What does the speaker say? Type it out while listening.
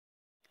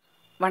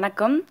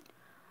வணக்கம்.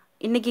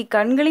 இன்னைக்கு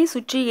கண்களை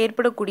சுற்றி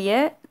ஏற்படக்கூடிய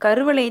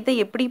கருவளையத்தை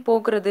எப்படி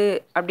போக்குறது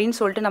அப்படின்னு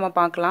சொல்லிட்டு நம்ம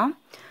பார்க்கலாம்.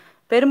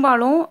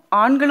 பெரும்பாலும்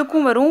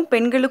ஆண்களுக்கும் வரும்,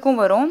 பெண்களுக்கும்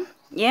வரும்.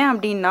 ஏன்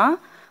அப்படின்னா,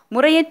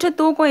 முறையற்ற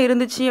தூக்கம்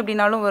இருந்துச்சு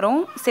அப்படின்னாலும்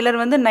வரும். சிலர்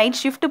நைட்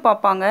ஷிஃப்ட்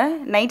பார்ப்பாங்க,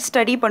 நைட்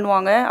ஸ்டடி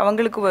பண்ணுவாங்க,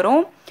 அவங்களுக்கு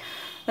வரும்.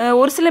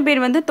 ஒரு சில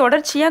பேர்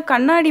தொடர்ச்சியாக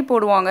கண்ணாடி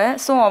போடுவாங்க,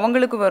 ஸோ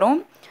அவங்களுக்கு வரும்.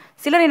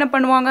 சிலர் என்ன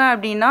பண்ணுவாங்க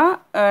அப்படின்னா,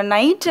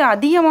 நைட்டு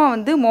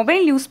அதிகமாக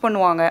மொபைல் யூஸ்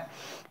பண்ணுவாங்க.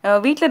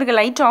 வீட்டில் இருக்க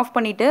லைட் ஆஃப்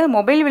பண்ணிவிட்டு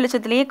மொபைல்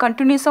வெளிச்சத்துலேயே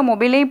கண்டினியூஸாக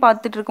மொபைலே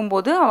பார்த்துட்டு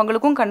இருக்கும்போது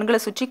அவங்களுக்கும் கண்களை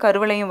சுற்றி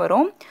கருவளையம்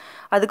வரும்.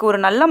 அதுக்கு ஒரு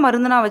நல்ல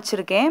மருந்து நான்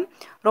வச்சுருக்கேன்.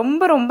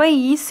 ரொம்ப ரொம்ப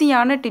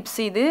ஈஸியான டிப்ஸ்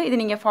இது.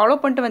 நீங்கள் ஃபாலோ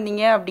பண்ணிட்டு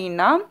வந்தீங்க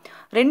அப்படின்னா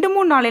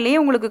 2-3 நாளிலேயே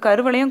உங்களுக்கு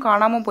கருவளையம்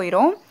காணாமல்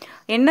போயிடும்.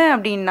 என்ன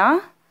அப்படின்னா,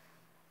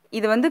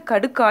 இது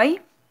கடுக்காய்.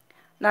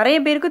 நிறைய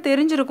பேருக்கு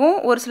தெரிஞ்சிருக்கும்,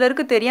 ஒரு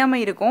சிலருக்கு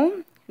தெரியாமல் இருக்கும்.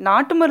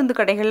 நாட்டு மருந்து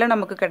கடைகளில்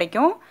நமக்கு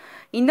கிடைக்கும்.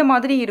 இந்த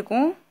மாதிரி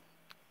இருக்கும்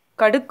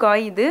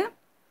கடுக்காய்.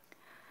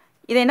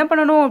 இதை என்ன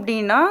பண்ணணும்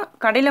அப்படின்னா,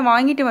 கடையில்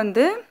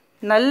வாங்கிட்டு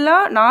நல்லா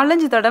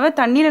 4-5 தடவை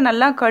தண்ணியில்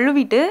நல்லா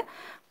கழுவிட்டு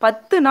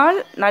 10 நாள்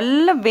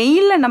நல்ல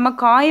வெயிலில் நம்ம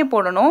காய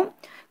போடணும்.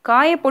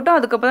 காய போட்டு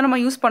அதுக்கப்புறம் நம்ம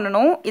யூஸ்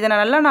பண்ணணும். இதை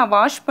நான்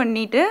வாஷ்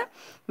பண்ணிவிட்டு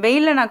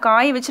வெயிலில் நான்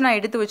காய வச்சு நான்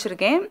எடுத்து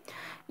வச்சுருக்கேன்.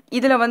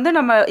 இதில்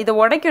நம்ம இதை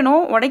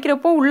உடைக்கணும்.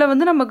 உடைக்கிறப்போ உள்ளே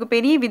நமக்கு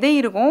பெரிய விதை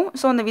இருக்கும்.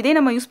 ஸோ அந்த விதையை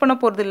நம்ம யூஸ் பண்ண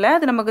போகிறது இல்லை,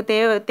 அது நமக்கு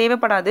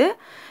தேவைப்படாது.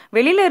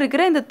 வெளியில்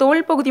இருக்கிற இந்த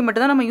தோல் பகுதி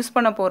மட்டும்தான் நம்ம யூஸ்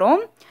பண்ண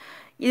போகிறோம்.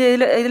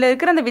 இதில்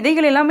இருக்கிற அந்த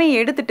விதைகள் எல்லாமே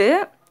எடுத்துட்டு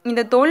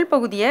இந்த தோல்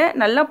பகுதியை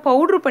நல்லா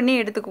பவுட்ரு பண்ணி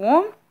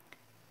எடுத்துக்குவோம்.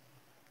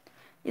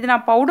 இது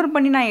நான் பவுடர்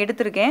பண்ணி நான்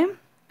எடுத்திருக்கேன்.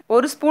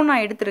 1 ஸ்பூன்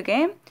நான்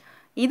எடுத்திருக்கேன்.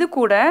 இது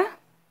கூட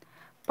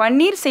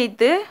பன்னீர்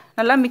சேர்த்து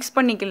நல்லா மிக்ஸ்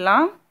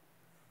பண்ணிக்கலாம்.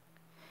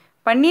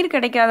 பன்னீர்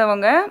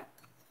கிடைக்காதவங்க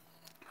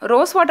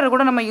ரோஸ் வாட்டர்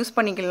கூட நம்ம யூஸ்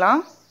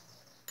பண்ணிக்கலாம்.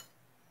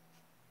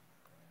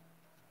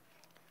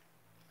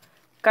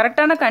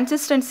 கரெக்டான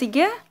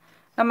கன்சிஸ்டன்சிக்கு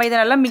நம்ம இதை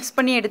நல்லா மிக்ஸ்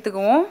பண்ணி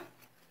எடுத்துக்குவோம்.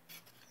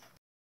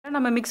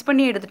 நம்ம மிக்ஸ்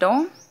பண்ணி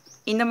எடுத்துட்டோம்.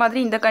 இந்த மாதிரி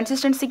இந்த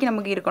கன்சிஸ்டன்சிக்கு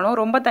நமக்கு இருக்கணும்.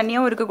 ரொம்ப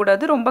தண்ணியாகவும்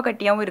இருக்கக்கூடாது, ரொம்ப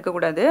கட்டியாகவும்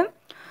இருக்கக்கூடாது.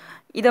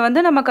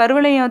 இதை நம்ம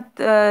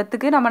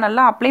கருவளையத்துக்கு நம்ம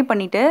நல்லா அப்ளை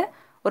பண்ணிவிட்டு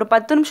ஒரு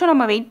 10 நிமிஷம்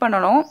நம்ம வெயிட்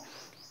பண்ணணும்.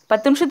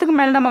 10 நிமிஷத்துக்கு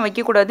மேலே நம்ம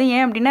வைக்கக்கூடாது.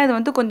 ஏன் அப்படின்னா,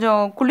 இது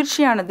கொஞ்சம்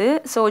குளிர்ச்சியானது,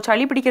 ஸோ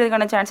சளி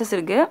பிடிக்கிறதுக்கான சான்சஸ்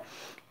இருக்குது.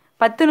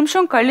 10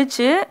 நிமிஷம்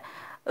கழித்து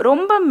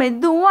ரொம்ப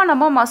மெதுவாக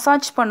நம்ம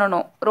மசாஜ்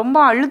பண்ணணும். ரொம்ப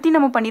அழுத்தி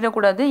நம்ம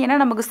பண்ணிடக்கூடாது, ஏன்னா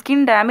நமக்கு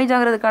ஸ்கின் டேமேஜ்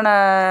ஆகிறதுக்கான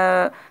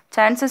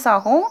சான்சஸ்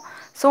ஆகும்.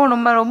 ஸோ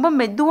நம்ம ரொம்ப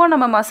மெதுவாக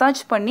நம்ம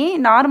மசாஜ் பண்ணி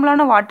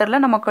நார்மலான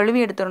வாட்டரில் நம்ம கழுவி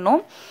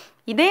எடுத்துடணும்.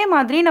 இதே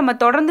மாதிரி நம்ம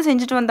தொடர்ந்து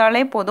செஞ்சுட்டு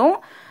வந்தாலே போதும்.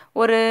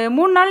 ஒரு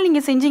 3 நாள்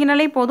நீங்கள்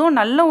செஞ்சீங்கனாலே போதும்,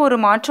 நல்ல ஒரு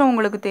மாற்றம்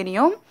உங்களுக்கு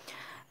தெரியும்.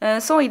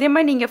 ஸோ இதே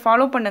மாதிரி நீங்கள்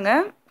ஃபாலோ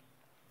பண்ணுங்கள்.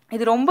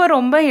 இது ரொம்ப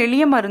ரொம்ப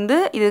எளிய மருந்து.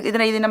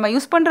 இது நம்ம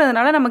யூஸ்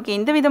பண்ணுறதுனால நமக்கு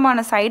எந்த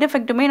விதமான சைடு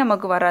எஃபெக்ட்டுமே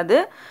நமக்கு வராது,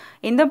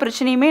 எந்த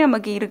பிரச்சனையுமே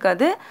நமக்கு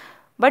இருக்காது.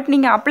 பட்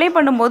நீங்கள் அப்ளை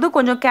பண்ணும்போது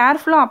கொஞ்சம்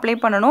கேர்ஃபுல்லாக அப்ளை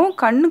பண்ணணும்.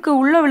 கண்ணுக்கு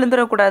உள்ளே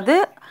விழுந்துடக்கூடாது.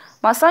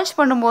 மசாஜ்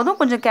பண்ணும்போதும்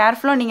கொஞ்சம்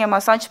கேர்ஃபுல்லாக நீங்கள்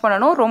மசாஜ்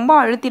பண்ணணும், ரொம்ப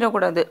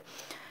அழுத்திடக்கூடாது.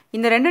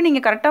 இந்த ரெண்டும்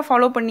நீங்கள் கரெக்டாக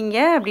ஃபாலோ பண்ணீங்க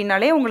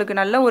அப்படின்னாலே உங்களுக்கு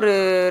நல்ல ஒரு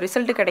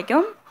ரிசல்ட்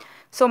கிடைக்கும்.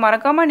 ஸோ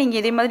மறக்காமல் நீங்கள்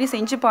இதே மாதிரி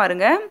செஞ்சு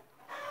பாருங்கள்.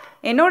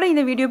 என்னோட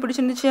இந்த வீடியோ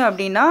பிடிச்சிருந்துச்சு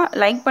அப்படின்னா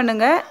லைக்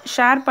பண்ணுங்கள்,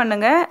 ஷேர்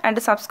பண்ணுங்கள்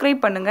அண்ட் சப்ஸ்கிரைப்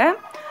பண்ணுங்கள்.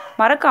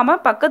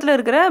 மறக்காமல் பக்கத்தில்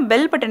இருக்கிற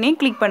பெல் பட்டனையும்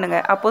கிளிக்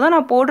பண்ணுங்கள். அப்போ தான்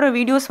நான் போடுற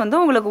வீடியோஸ்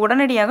உங்களுக்கு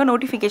உடனடியாக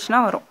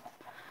நோட்டிஃபிகேஷனாக வரும்.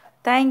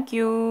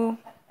 தேங்க்யூ.